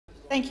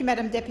Thank you,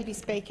 Madam Deputy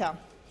Speaker.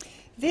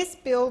 This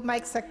bill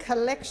makes a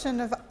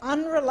collection of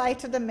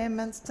unrelated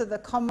amendments to the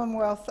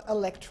Commonwealth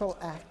Electoral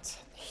Act,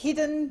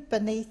 hidden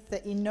beneath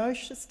the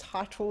innocuous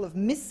title of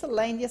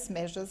miscellaneous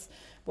measures.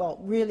 Well,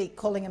 really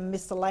calling them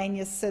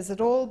miscellaneous says it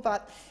all,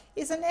 but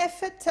is an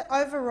effort to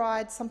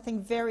override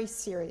something very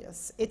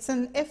serious. It's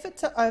an effort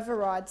to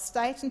override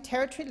state and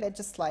territory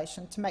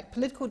legislation to make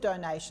political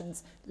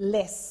donations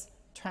less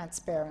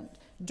transparent,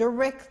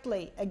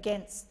 directly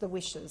against the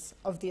wishes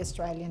of the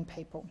Australian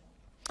people.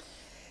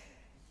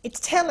 It's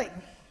telling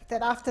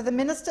that after the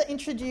minister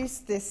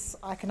introduced this,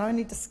 I can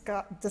only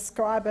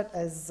describe it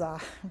as,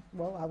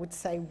 well, I would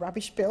say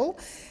rubbish bill,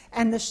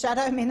 and the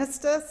shadow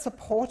minister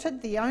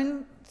supported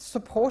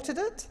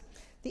it,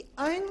 the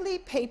only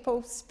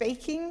people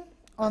speaking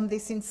on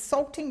this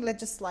insulting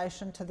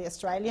legislation to the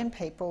Australian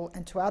people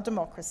and to our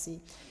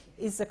democracy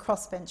is the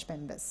crossbench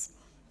members.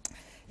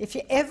 If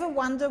you ever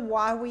wonder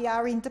why we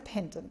are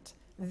independent,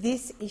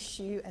 this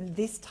issue and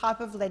this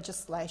type of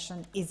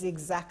legislation is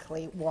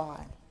exactly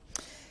why.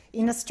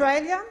 In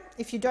Australia,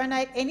 if you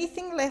donate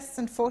anything less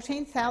than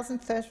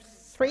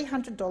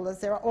 $14,300,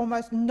 there are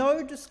almost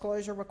no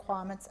disclosure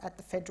requirements at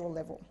the federal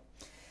level.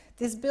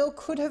 This bill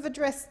could have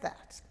addressed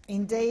that.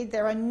 Indeed,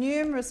 there are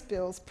numerous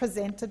bills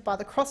presented by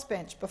the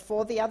crossbench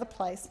before the other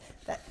place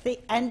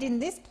and in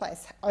this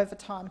place over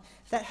time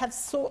that have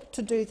sought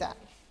to do that.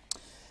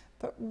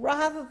 But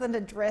rather than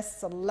address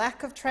the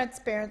lack of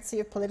transparency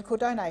of political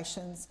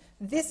donations,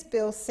 this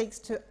bill seeks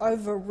to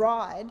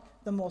override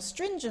the more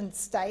stringent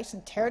state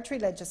and territory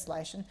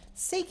legislation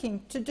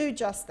seeking to do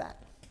just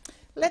that.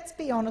 Let's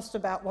be honest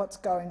about what's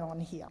going on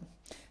here.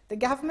 The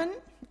government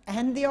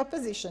and the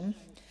opposition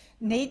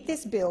need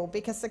this bill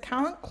because the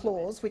current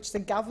clause, which the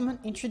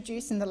government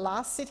introduced in the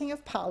last sitting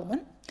of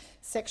Parliament,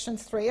 Section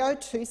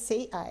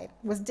 302CA,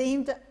 was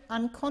deemed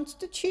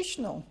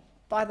unconstitutional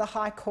by the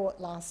High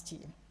Court last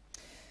year.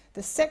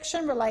 The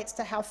section relates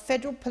to how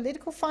federal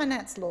political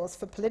finance laws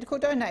for political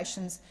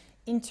donations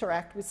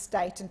interact with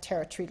state and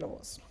territory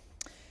laws.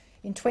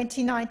 In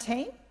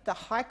 2019, the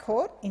High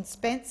Court, in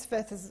Spence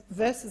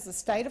versus the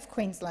State of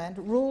Queensland,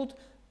 ruled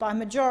by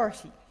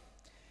majority,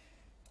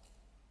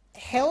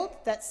 held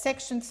that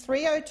Section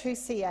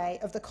 302CA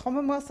of the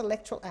Commonwealth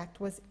Electoral Act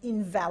was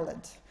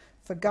invalid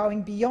for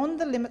going beyond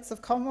the limits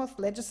of Commonwealth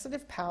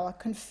legislative power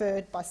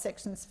conferred by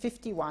Sections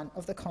 51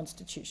 of the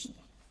Constitution.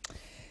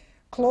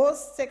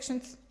 Clause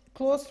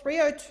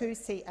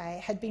 302CA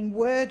had been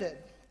worded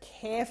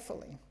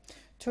carefully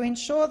to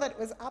ensure that it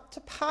was up to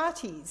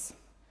parties,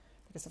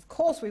 because of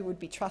course we would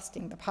be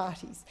trusting the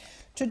parties,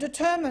 to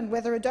determine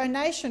whether a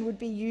donation would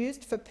be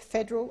used for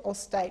federal or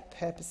state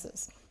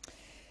purposes.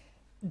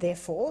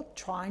 Therefore,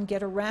 try and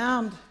get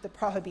around the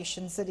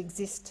prohibitions that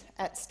exist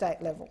at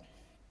state level.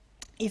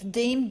 If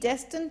deemed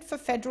destined for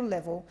federal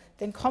level,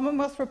 then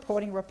Commonwealth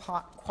reporting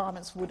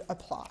requirements would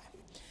apply.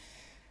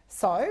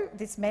 So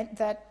this meant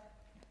that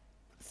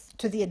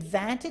to the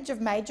advantage of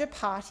major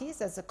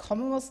parties, as the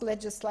Commonwealth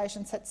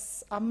legislation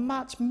sets a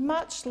much,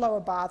 much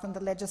lower bar than the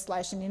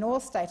legislation in all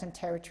state and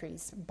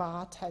territories,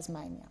 bar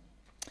Tasmania.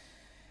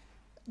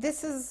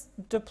 This is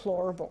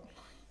deplorable.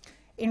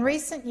 In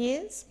recent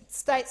years,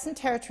 states and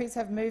territories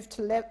have moved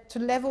to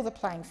level the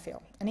playing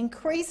field and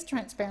increase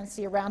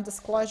transparency around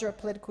disclosure of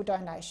political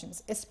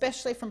donations,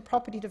 especially from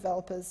property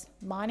developers,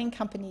 mining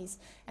companies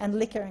and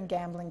liquor and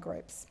gambling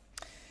groups.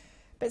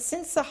 But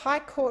since the High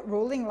Court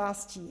ruling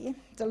last year,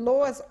 the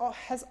law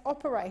has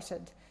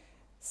operated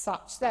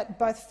such that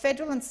both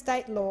federal and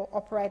state law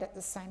operate at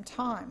the same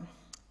time.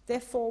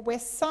 Therefore, where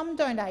some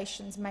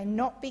donations may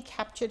not be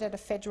captured at a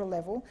federal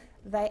level,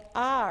 they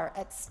are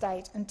at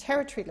state and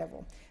territory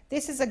level.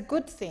 This is a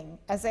good thing,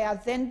 as they are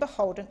then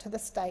beholden to the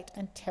state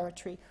and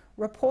territory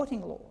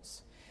reporting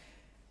laws.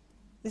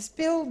 This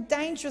bill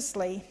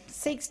dangerously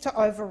seeks to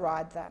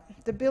override that.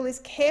 The bill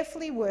is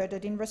carefully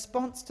worded in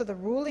response to the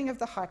ruling of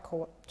the High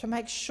Court to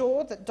make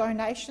sure that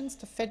donations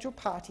to federal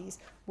parties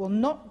will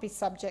not be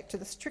subject to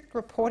the strict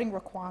reporting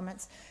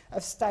requirements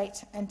of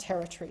state and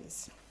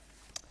territories.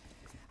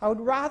 I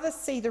would rather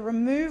see the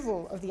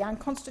removal of the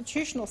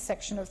unconstitutional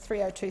section of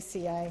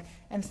 302CA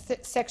and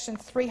Section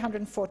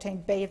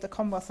 314B of the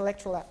Commonwealth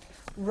Electoral Act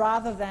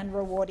rather than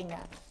rewarding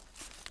it.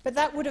 But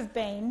that would have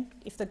been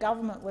if the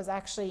government was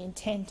actually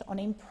intent on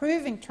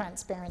improving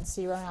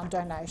transparency around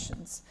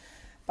donations.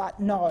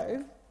 But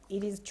no,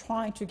 it is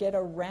trying to get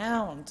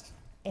around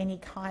any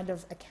kind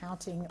of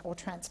accounting or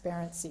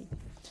transparency.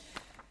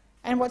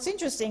 And what's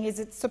interesting is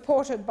it's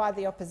supported by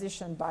the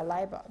opposition, by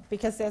Labor,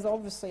 because there's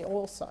obviously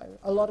also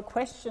a lot of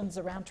questions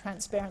around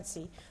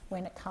transparency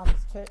when it comes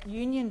to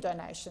union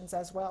donations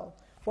as well.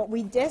 What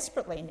we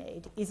desperately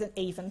need is an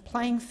even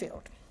playing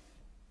field.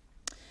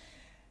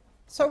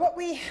 So what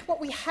we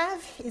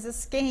have is a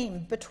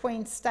scheme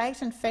between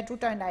state and federal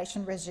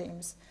donation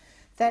regimes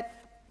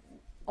that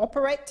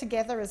operate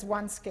together as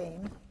one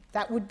scheme.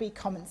 That would be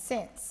common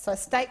sense. So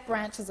state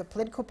branches of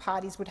political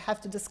parties would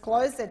have to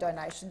disclose their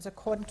donations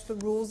according to the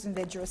rules in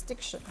their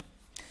jurisdiction.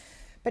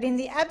 But in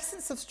the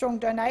absence of strong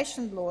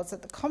donation laws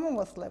at the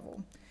Commonwealth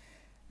level,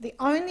 The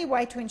only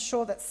way to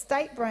ensure that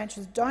state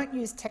branches don't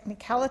use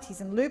technicalities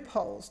and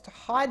loopholes to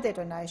hide their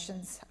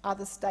donations are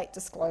the state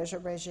disclosure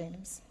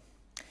regimes.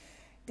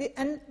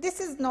 And this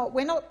is not,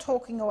 we're not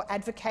talking or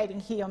advocating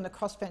here on the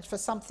crossbench for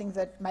something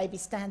that maybe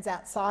stands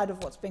outside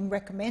of what's being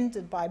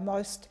recommended by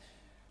most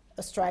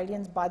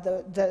Australians, by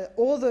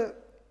all the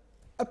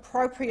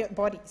appropriate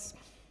bodies.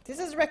 This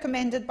is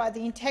recommended by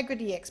the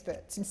integrity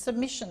experts in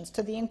submissions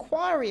to the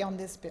inquiry on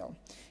this bill,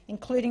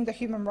 including the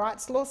Human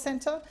Rights Law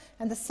Centre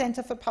and the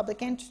Centre for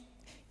Public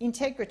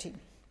Integrity.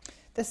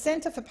 The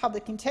Centre for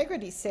Public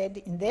Integrity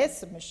said in their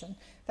submission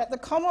that the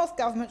Commonwealth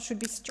Government should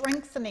be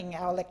strengthening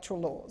our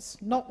electoral laws,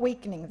 not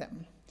weakening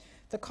them.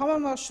 The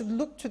Commonwealth should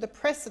look to the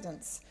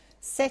precedents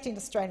set in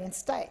Australian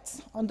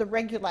states on the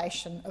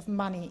regulation of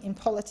money in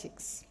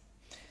politics.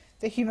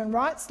 The Human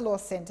Rights Law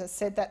Centre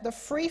said that the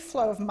free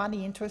flow of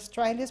money into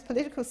Australia's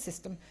political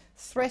system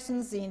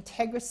threatens the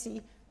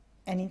integrity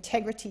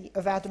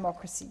of our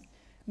democracy.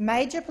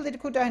 Major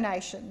political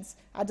donations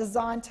are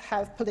designed to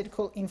have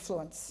political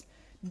influence.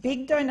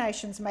 Big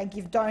donations may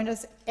give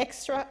donors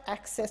extra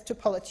access to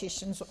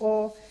politicians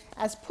or,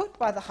 as put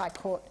by the High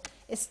Court,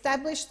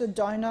 establish the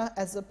donor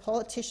as the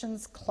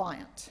politician's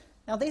client.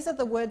 Now, these are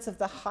the words of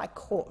the High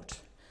Court.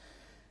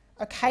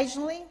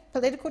 Occasionally,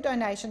 political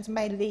donations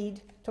may lead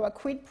to a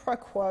quid pro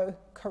quo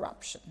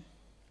corruption.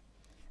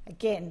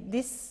 Again,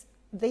 these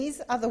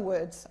are the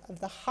words of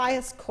the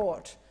highest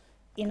court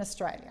in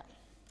Australia.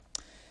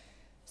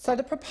 So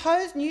the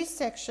proposed new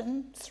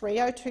section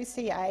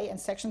 302CA and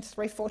section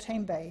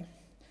 314B,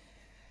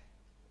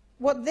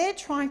 what they're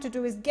trying to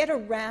do is get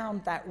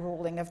around that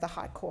ruling of the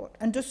High Court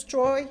and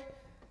destroy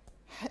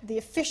the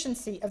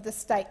efficiency of the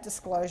state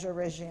disclosure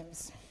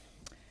regimes.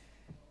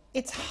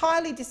 It's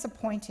highly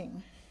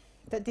disappointing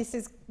that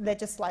this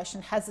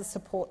legislation has the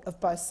support of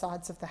both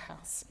sides of the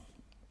House,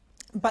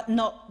 but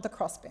not the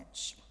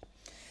crossbench.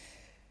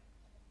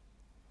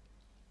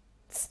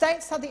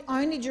 States are the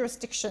only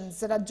jurisdictions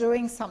that are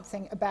doing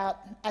something about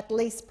at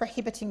least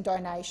prohibiting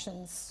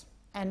donations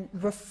and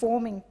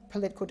reforming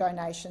political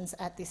donations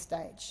at this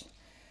stage.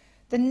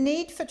 The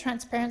need for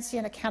transparency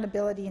and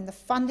accountability in the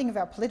funding of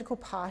our political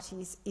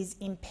parties is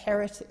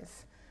imperative.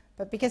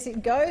 But because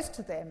it goes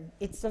to them,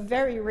 it's the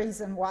very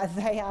reason why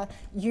they are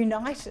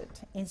united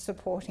in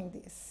supporting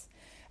this.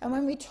 And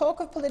when we talk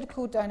of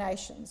political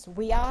donations,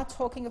 we are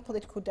talking of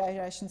political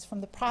donations from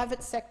the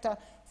private sector,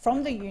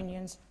 from the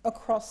unions,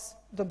 across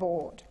the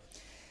board.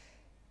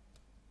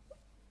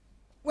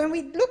 When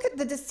we look at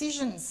the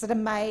decisions that are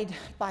made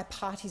by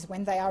parties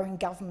when they are in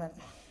government,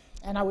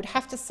 and I would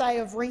have to say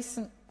of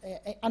recent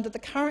under the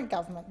current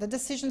government, the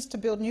decisions to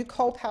build new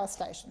coal power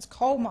stations,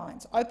 coal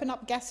mines, open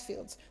up gas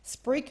fields,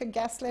 Spreaker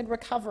gas-led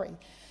recovery,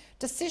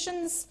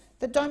 decisions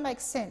that don't make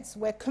sense,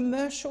 where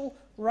commercial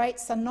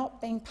rates are not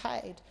being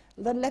paid.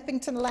 The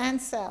Leppington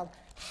land sale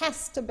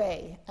has to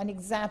be an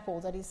example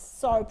that is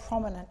so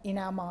prominent in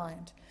our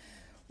mind.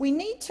 We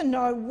need to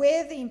know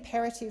where the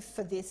imperative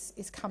for this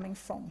is coming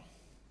from.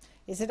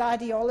 Is it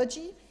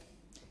ideology?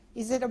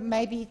 Is it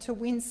maybe to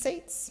win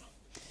seats?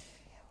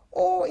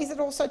 Or is it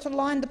also to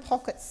line the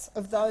pockets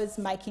of those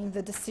making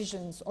the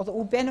decisions or that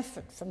will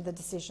benefit from the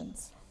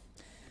decisions?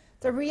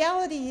 The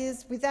reality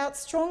is, without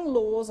strong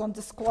laws on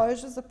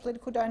disclosures of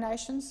political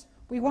donations,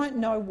 we won't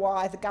know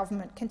why the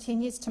government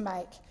continues to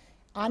make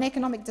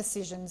uneconomic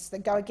decisions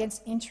that go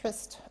against the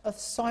interest of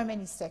so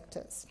many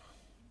sectors.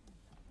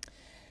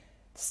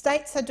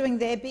 States are doing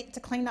their bit to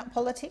clean up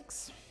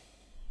politics.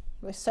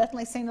 We've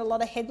certainly seen a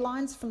lot of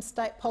headlines from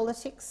state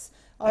politics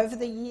over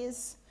the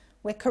years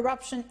where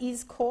corruption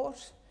is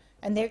caught,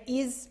 and there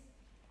is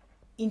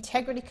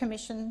integrity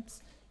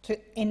commissions to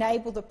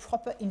enable the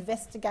proper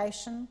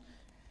investigation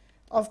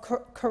of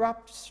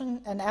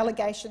corruption and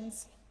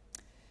allegations.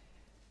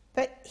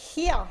 But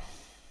here,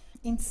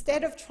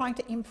 instead of trying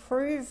to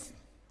improve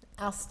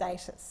our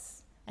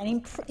status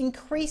and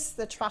increase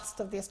the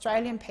trust of the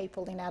Australian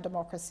people in our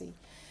democracy,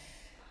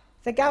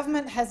 the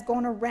government has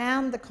gone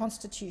around the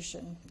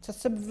Constitution to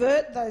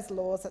subvert those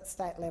laws at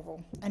state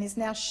level and is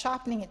now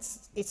sharpening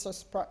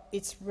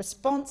its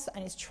response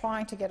and is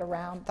trying to get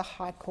around the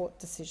High Court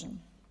decision.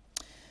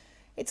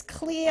 It's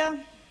clear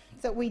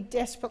that we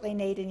desperately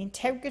need an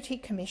integrity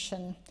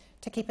commission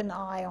to keep an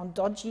eye on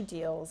dodgy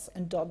deals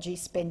and dodgy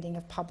spending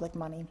of public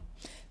money.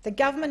 The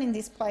government in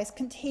this place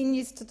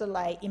continues to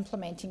delay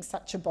implementing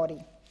such a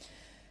body.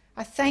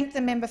 I thank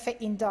the member for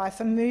Indi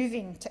for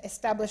moving to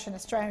establish an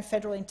Australian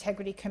Federal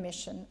Integrity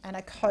Commission and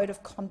a code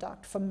of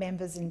conduct for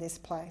members in this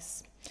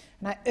place.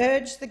 And I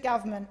urge the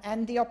government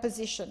and the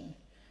opposition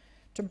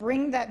to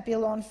bring that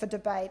bill on for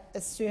debate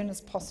as soon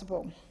as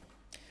possible.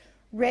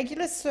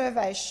 Regular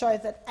surveys show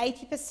that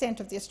 80%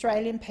 of the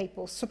Australian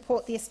people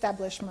support the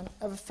establishment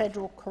of a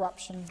federal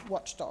corruption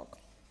watchdog.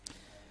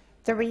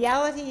 The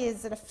reality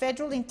is that a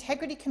Federal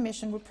Integrity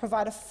Commission would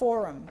provide a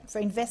forum for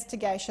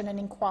investigation and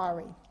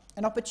inquiry,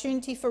 an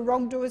opportunity for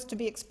wrongdoers to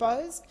be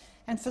exposed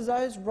and for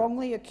those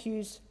wrongly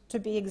accused to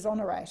be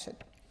exonerated.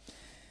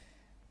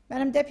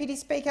 Madam Deputy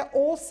Speaker,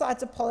 all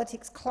sides of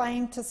politics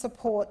claim to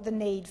support the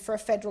need for a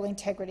Federal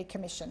Integrity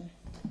Commission.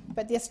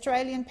 but the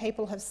Australian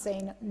people have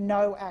seen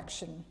no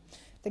action.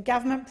 The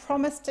government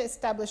promised to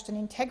establish an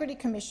integrity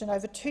commission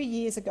over 2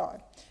 years ago,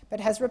 but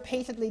has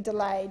repeatedly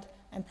delayed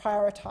and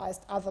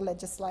prioritised other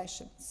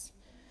legislations.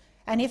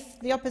 And if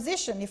the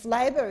opposition, if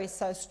Labor is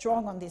so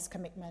strong on this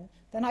commitment,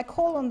 then I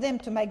call on them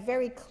to make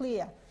very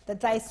clear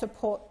that they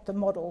support the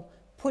model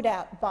put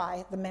out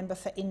by the member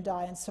for Indi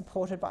and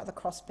supported by the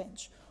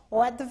crossbench.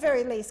 Or at the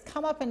very least,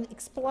 come up and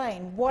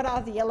explain what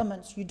are the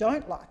elements you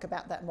don't like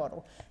about that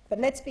model. But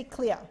let's be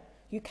clear,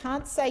 you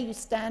can't say you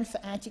stand for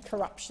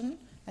anti-corruption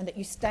and that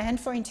you stand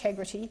for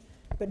integrity,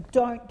 but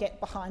don't get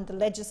behind the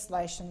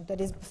legislation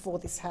that is before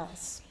this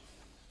House.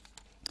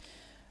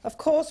 Of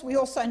course, we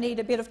also need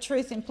a bit of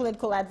truth in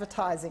political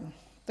advertising.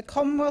 The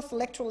Commonwealth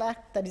Electoral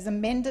Act that is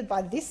amended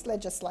by this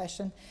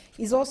legislation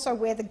is also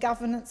where the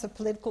governance of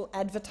political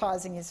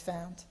advertising is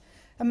found.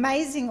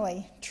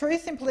 Amazingly,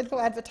 truth in political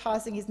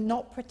advertising is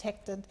not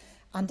protected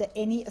under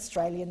any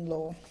Australian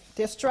law.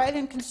 The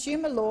Australian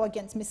consumer law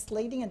against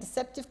misleading and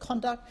deceptive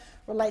conduct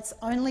relates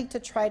only to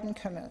trade and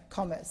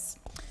commerce.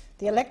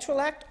 The Electoral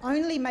Act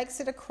only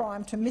makes it a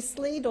crime to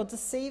mislead or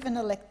deceive an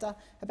elector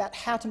about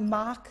how to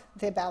mark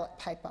their ballot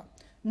paper.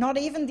 Not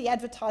even the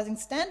Advertising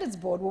Standards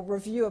Board will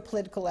review a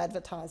political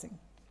advertising.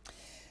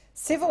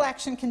 Civil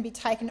action can be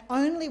taken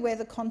only where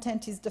the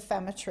content is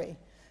defamatory.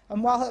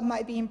 And while it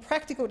may be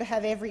impractical to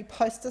have every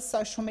poster,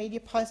 social media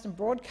post and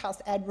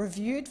broadcast ad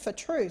reviewed for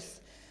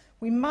truth,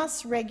 we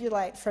must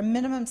regulate for a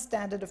minimum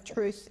standard of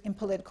truth in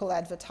political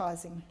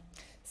advertising.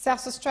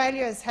 South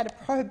Australia has had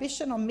a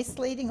prohibition on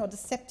misleading or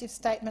deceptive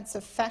statements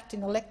of fact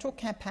in electoral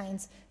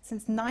campaigns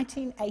since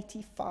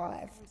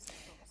 1985.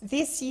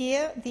 This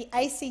year, the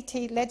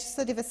ACT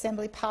Legislative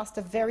Assembly passed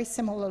a very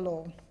similar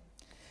law.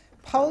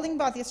 Polling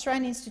by the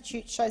Australian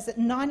Institute shows that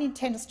 9 in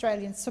 10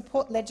 Australians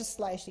support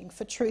legislating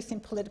for truth in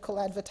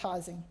political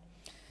advertising.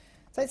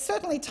 So it's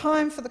certainly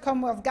time for the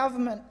Commonwealth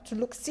Government to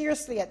look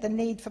seriously at the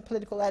need for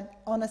political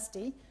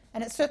honesty,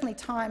 and it's certainly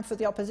time for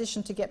the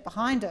opposition to get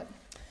behind it.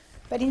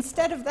 But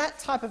instead of that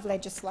type of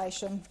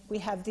legislation, we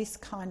have this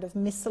kind of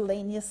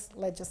miscellaneous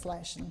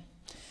legislation.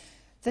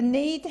 The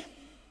need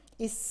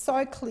is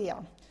so clear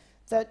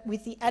that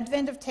with the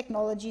advent of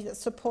technology that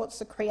supports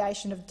the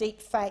creation of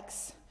deep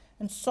fakes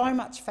and so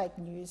much fake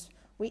news,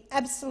 we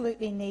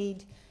absolutely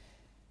need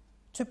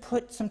to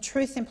put some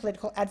truth in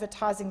political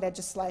advertising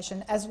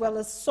legislation, as well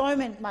as so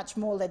much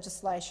more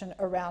legislation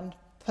around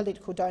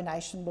political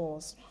donation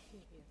laws.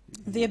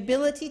 The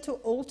ability to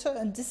alter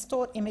and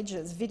distort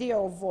images, video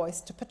or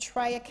voice to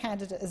portray a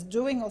candidate as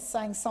doing or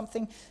saying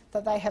something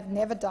that they have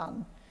never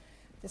done.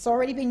 It's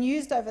already been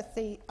used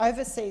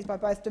overseas by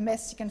both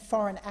domestic and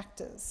foreign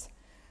actors.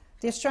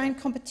 The Australian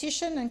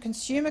Competition and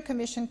Consumer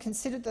Commission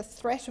considered the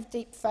threat of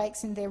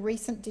deepfakes in their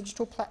recent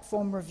digital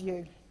platform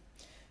review.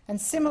 And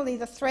similarly,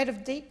 the threat of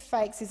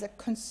deepfakes is a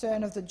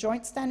concern of the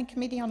Joint Standing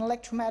Committee on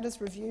Electoral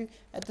Matters review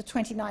at the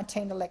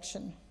 2019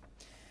 election.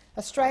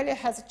 Australia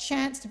has a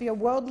chance to be a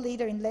world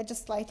leader in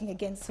legislating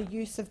against the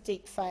use of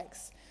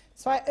deepfakes.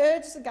 So I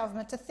urge the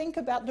government to think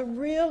about the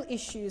real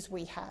issues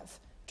we have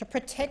to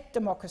protect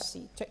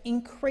democracy, to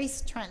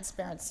increase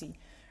transparency,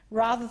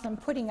 rather than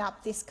putting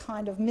up this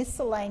kind of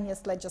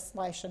miscellaneous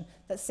legislation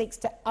that seeks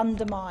to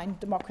undermine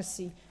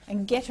democracy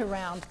and get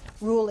around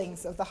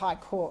rulings of the High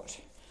Court.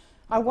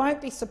 I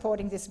won't be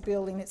supporting this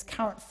bill in its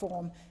current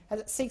form, as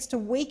it seeks to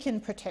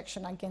weaken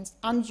protection against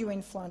undue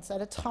influence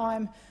at a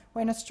time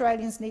when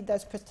Australians need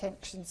those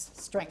protections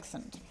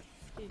strengthened.